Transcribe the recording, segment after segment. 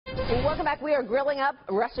Welcome back. We are grilling up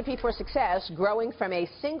a recipe for success, growing from a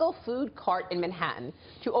single food cart in Manhattan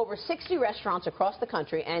to over 60 restaurants across the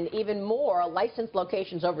country and even more licensed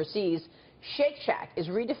locations overseas. Shake Shack is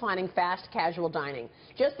redefining fast casual dining.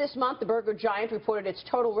 Just this month, the burger giant reported its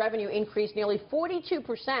total revenue increased nearly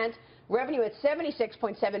 42%, revenue at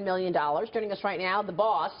 $76.7 million. Joining us right now, the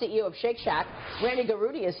boss, CEO of Shake Shack, Randy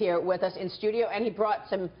Garutti, is here with us in studio, and he brought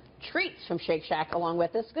some treats from Shake Shack along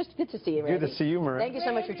with us. Good to see you, Randy. Good to see you, Maria. Thank you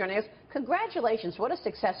so much for joining us. Congratulations. What a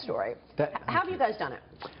success story. How have you guys done it?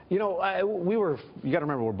 You know, you got to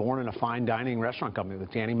remember, we're born in a fine dining restaurant company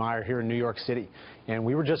with Danny Meyer here in New York City. And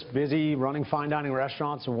we were just busy running fine dining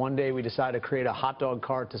restaurants. And one day we decided to create a hot dog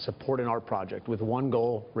cart to support an art project with one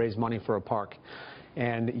goal: raise money for a park.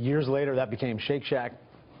 And years later, that became Shake Shack.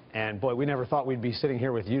 And boy, we never thought we'd be sitting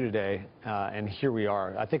here with you today, and here we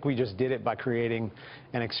are. I think we just did it by creating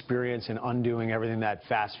an experience and undoing everything that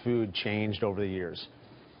fast food changed over the years.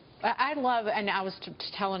 I love, and I was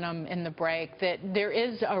telling them in the break, that there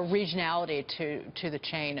is a regionality to the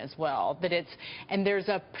chain as well. That and there's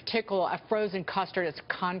a frozen custard, it's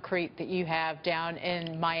concrete, that you have down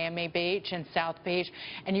in Miami Beach and South Beach,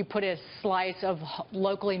 and you put a slice of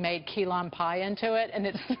locally made key lime pie into it, and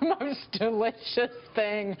it's the most delicious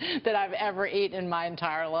thing that I've ever eaten in my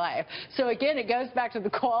entire life. So again, it goes back to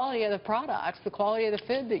the quality of the products, the quality of the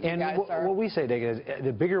food that you guys serve. What we say, Dagan, is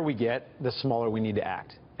the bigger we get, the smaller we need to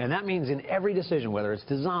act. And that means in every decision, whether it's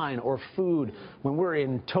design or food, when we're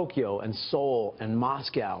in Tokyo and Seoul and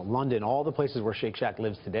Moscow, London, all the places where Shake Shack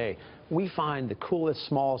lives today, we find the coolest,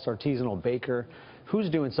 smallest artisanal baker who's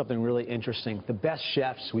doing something really interesting, the best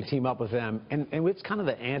chefs, we team up with them, and it's kind of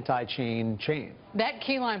the anti-chain. That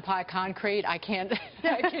key lime pie concrete, I cannot,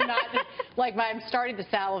 like, I'm starting to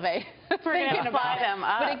salivate thinking about them.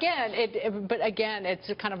 But again,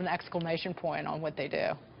 it's kind of an exclamation point on what they do.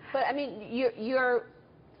 But I mean, you're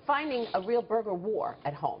finding a real burger war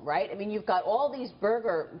at home, right? I mean, you've got all these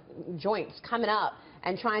burger joints coming up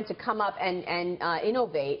and trying to come up and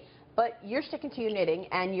innovate, but you're sticking to your knitting,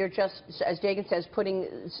 and you're just, as Dagan says, putting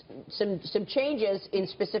some changes in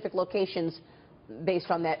specific locations based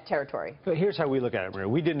on that territory. But here's how we look at it, Maria.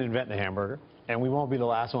 We didn't invent the hamburger, and we won't be the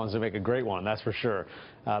last ones to make a great one, that's for sure.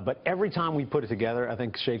 But every time we put it together, I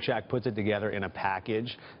think Shake Shack puts it together in a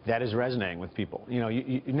package that is resonating with people. You know,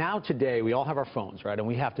 now today, we all have our phones, right? And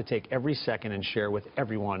we have to take every second and share with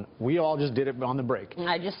everyone. We all just did it on the break.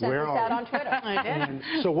 I just sent this out on Twitter. I did. And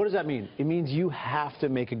so what does that mean? It means you have to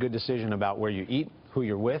make a good decision about where you eat, who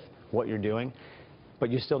you're with, what you're doing. But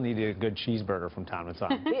you still need a good cheeseburger from time to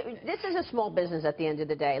time. This is a small business at the end of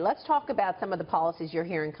the day. Let's talk about some of the policies you're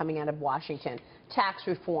hearing coming out of Washington. Tax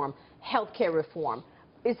reform, health care reform.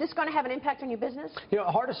 Is this going to have an impact on your business? You know,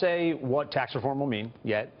 hard to say what tax reform will mean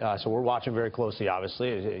yet. So we're watching very closely,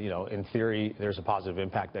 obviously. You know, in theory, there's a positive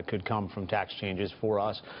impact that could come from tax changes for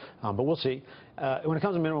us. But we'll see. When it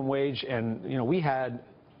comes to minimum wage, and, you know, we had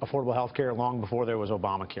affordable health care long before there was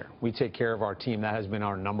Obamacare. We take care of our team. That has been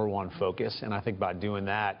our #1 focus. And I think by doing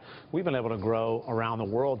that, we've been able to grow around the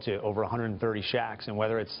world to over 130 Shacks. And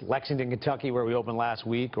whether it's Lexington, Kentucky, where we opened last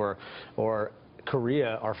week, or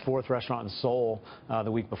Korea, our 4th restaurant in Seoul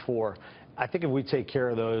the week before, I think if we take care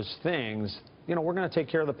of those things, you know, we're going to take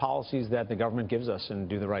care of the policies that the government gives us and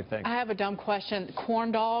do the right thing. I have a dumb question.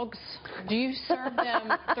 Corn dogs, do you serve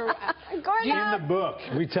them through... In the book,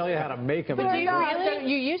 we tell you how to make them.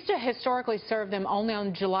 You used to historically serve them only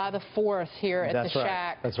on July the 4th here at the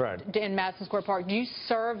Shack. That's right. In Madison Square Park. Do you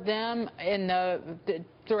serve them in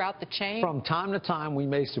throughout the chain? From time to time, we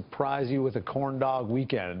may surprise you with a corn dog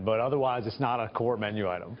weekend, but otherwise, it's not a core menu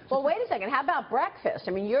item. Well, wait a second. How about breakfast?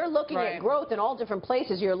 I mean, you're looking at growth in all different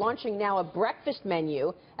places. You're launching now a breakfast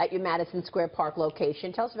menu at your Madison Square Park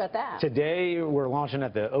location. Tell us about that. Today, we're launching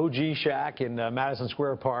at the OG Shack in Madison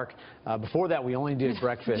Square Park. Before that, we only did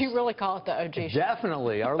breakfast. You really call it the OG Shack?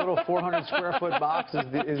 Definitely. Our little 400-square-foot box is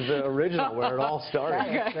the original, where it all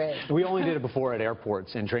started. Great. We only did it before at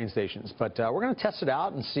airports and train stations, but we're going to test it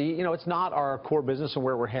out and see. You know, it's not our core business and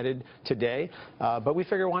where we're headed today, but we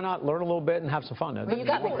figure why not learn a little bit and have some fun. Well, you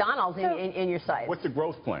got McDonald's in your sights. What's the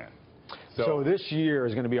growth plan? So this year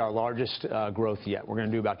is going to be our largest growth yet. We're going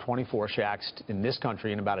to do about 24 Shacks in this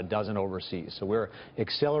country and about a dozen overseas. So we're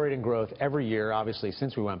accelerating growth every year, obviously,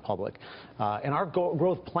 since we went public. And our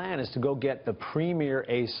growth plan is to go get the premier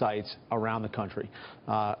A sites around the country,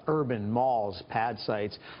 urban malls, pad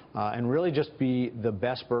sites, and really just be the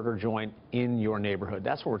best burger joint in your neighborhood.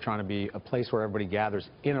 That's what we're trying to be, a place where everybody gathers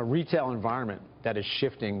in a retail environment that is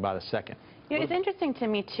shifting by the second. You know, it's interesting to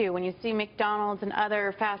me, too, when you see McDonald's and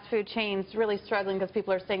other fast food chains really struggling because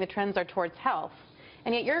people are saying the trends are towards health.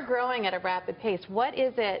 And yet you're growing at a rapid pace. What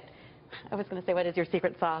is it I was going to say, what is your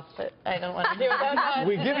secret sauce? But I don't want to do that.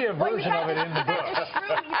 We give you a version of it in the book.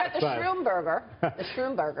 You got the shroom burger. The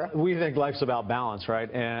shroom burger. We think life's about balance, right?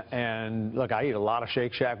 And look, I eat a lot of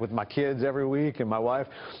Shake Shack with my kids every week and my wife.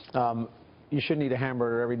 You shouldn't eat a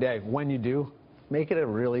hamburger every day. When you do, make it a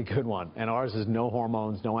really good one. And ours is no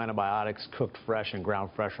hormones, no antibiotics, cooked fresh and ground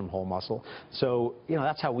fresh from whole muscle. So,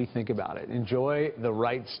 that's how we think about it. Enjoy the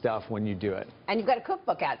right stuff when you do it. And you've got a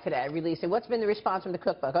cookbook out today, releasing. What's been the response from the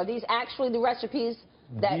cookbook? Are these actually the recipes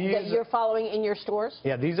that you're following in your stores?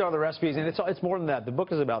 Yeah, these are the recipes, and it's more than that. The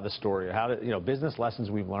book is about the story, how to, business lessons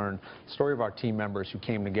we've learned, story of our team members who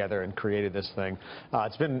came together and created this thing.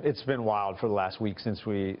 It's been wild for the last week since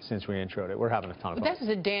we introed it. We're having a ton of fun. But this is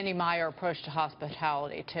a Danny Meyer approach to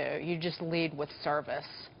hospitality too. You just lead with service.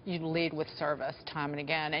 You lead with service time and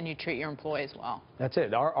again, and you treat your employees well. That's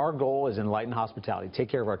it. Our goal is enlighten hospitality. Take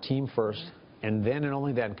care of our team first. And then and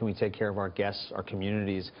only then can we take care of our guests, our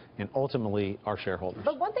communities, and ultimately our shareholders.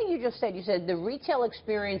 But one thing you just said, you said the retail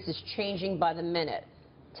experience is changing by the minute.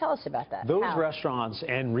 Tell us about that. Those restaurants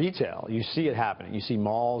and retail, you see it happening. You see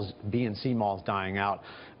malls, B and C malls dying out.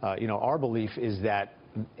 Our belief is that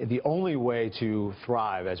the only way to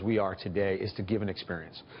thrive as we are today is to give an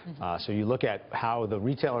experience. So you look at how the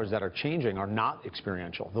retailers that are changing are not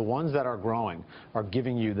experiential. The ones that are growing are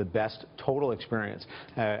giving you the best total experience.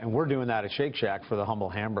 And we're doing that at Shake Shack for the humble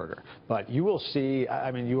hamburger. But you will see,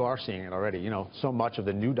 you are seeing it already. So much of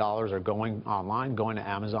the new dollars are going online, going to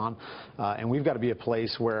Amazon. And we've got to be a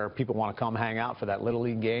place where people want to come hang out for that Little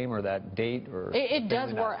League game or that date. It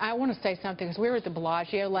does work. I want to say something, because we were at the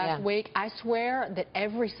Bellagio last week. I swear that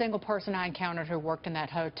every single person I encountered who worked in that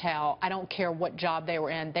hotel, I don't care what job they were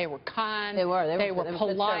in, they were kind, they were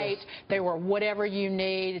polite, they were whatever you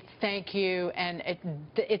need, thank you, and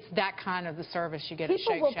it's that kind of the service you get at Shake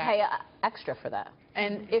Shack. People will pay extra for that.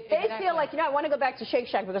 And if they feel like, I want to go back to Shake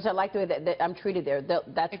Shack because I like the way that I'm treated there,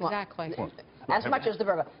 that's exactly. As much as the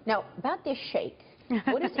burger. Now, about this shake.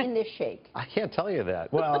 What is in this shake? I can't tell you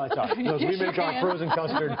that. Well, it's all right. We make our frozen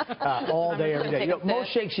custard all day, every day.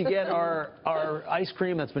 Most shakes you get are ice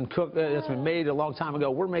cream that's been cooked, that's been made a long time ago.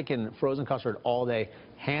 We're making frozen custard all day,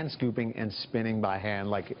 hand scooping and spinning by hand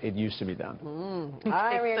like it used to be done. All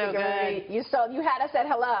right, Randy Garutti. You had us at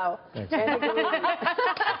hello. Randy Garutti,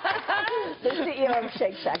 the CEO of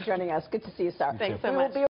Shake Shack, joining us. Good to see you, sir. Thanks so much.